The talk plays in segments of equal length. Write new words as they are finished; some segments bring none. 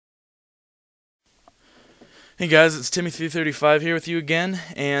Hey guys, it's Timmy335 here with you again,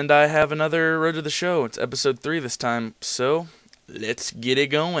 and I have another Road to the Show. It's episode 3 this time, so let's get it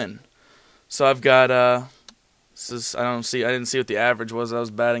going. So I've got, I didn't see what the average was I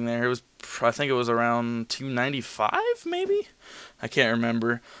was batting there. I think it was around 295, maybe? I can't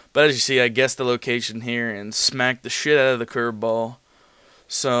remember. But as you see, I guessed the location here and smacked the shit out of the curveball.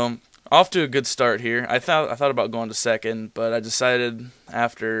 So, off to a good start here. I thought about going to second, but I decided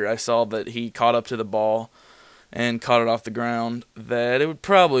after I saw that he caught up to the ball and caught it off the ground that it would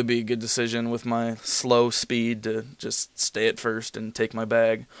probably be a good decision with my slow speed to just stay at first and take my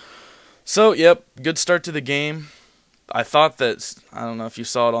bag. So, yep, good start to the game. I thought that, I don't know if you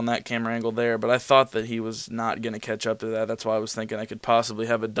saw it on that camera angle there, but I thought that he was not going to catch up to that. That's why I was thinking I could possibly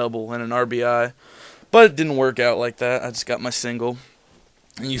have a double and an RBI. But it didn't work out like that. I just got my single.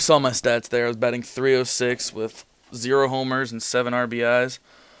 And you saw my stats there. I was batting .306 with 0 homers and 7 RBIs.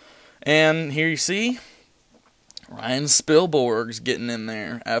 And here you see Ryan Spilborgh's getting in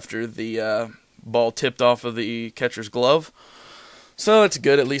there after the ball tipped off of the catcher's glove. So that's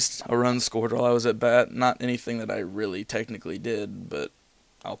good. At least a run scored while I was at bat. Not anything that I really technically did, but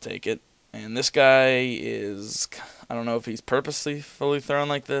I'll take it. And this guy is, I don't know if he's purposely fully thrown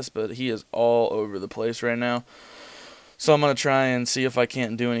like this, but he is all over the place right now. So I'm going to try and see if I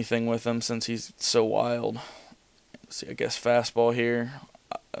can't do anything with him since he's so wild. Let's see, I guess fastball here.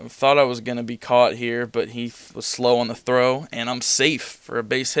 I thought I was going to be caught here, but he was slow on the throw, and I'm safe for a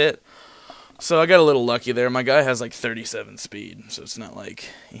base hit. So I got a little lucky there. My guy has like 37 speed, so it's not like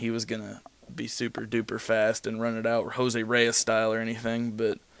he was going to be super duper fast and run it out Jose Reyes style or anything,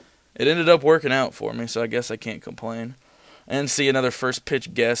 but it ended up working out for me, so I guess I can't complain. And see another first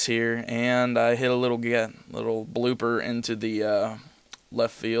pitch guess here, and I hit a little blooper into the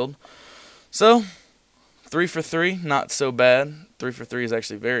left field. So 3 for 3, not so bad. 3 for 3 is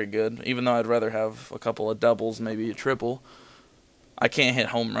actually very good, even though I'd rather have a couple of doubles, maybe a triple. I can't hit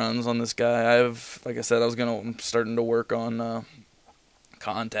home runs on this guy. Like I said, I'm starting to work on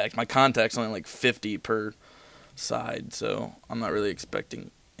contact. My contact's only like 50 per side, so I'm not really expecting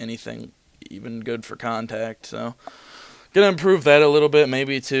anything even good for contact. So gonna improve that a little bit,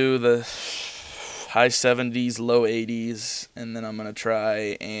 maybe to the high 70s, low 80s, and then I'm gonna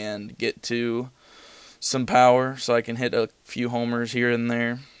try and get to some power so I can hit a few homers here and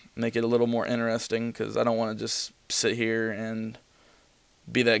there, make it a little more interesting, because I don't want to just sit here and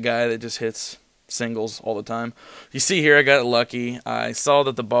be that guy that just hits singles all the time. You see here I got lucky. I saw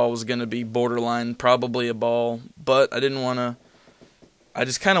that the ball was going to be borderline, probably a ball, but I didn't want to. I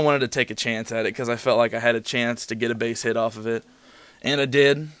just kind of wanted to take a chance at it because I felt like I had a chance to get a base hit off of it, and I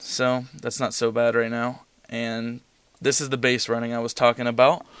did, so that's not so bad right now. And this is the base running I was talking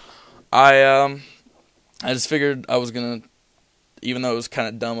about. I just figured I was going to, even though it was kind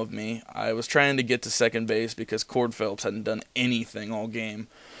of dumb of me, I was trying to get to second base because Cord Phelps hadn't done anything all game.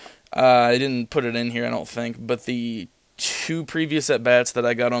 I didn't put it in here, I don't think, but the 2 previous at-bats that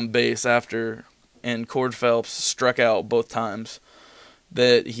I got on base after, and Cord Phelps struck out both times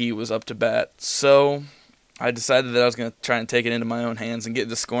that he was up to bat. So I decided that I was going to try and take it into my own hands and get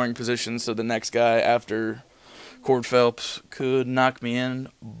into scoring position so the next guy after Cord Phelps could knock me in.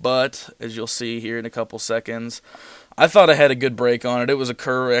 But as you'll see here in a couple seconds, I thought I had a good break on it. It was a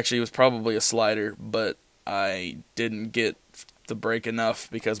curve. Actually, it was probably a slider, but I didn't get the break enough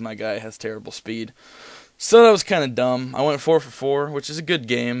because my guy has terrible speed. So that was kind of dumb. I went 4 for 4, which is a good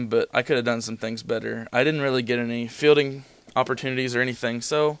game, but I could have done some things better. I didn't really get any fielding opportunities or anything,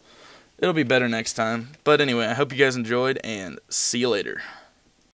 so it'll be better next time. But anyway, I hope you guys enjoyed, and see you later.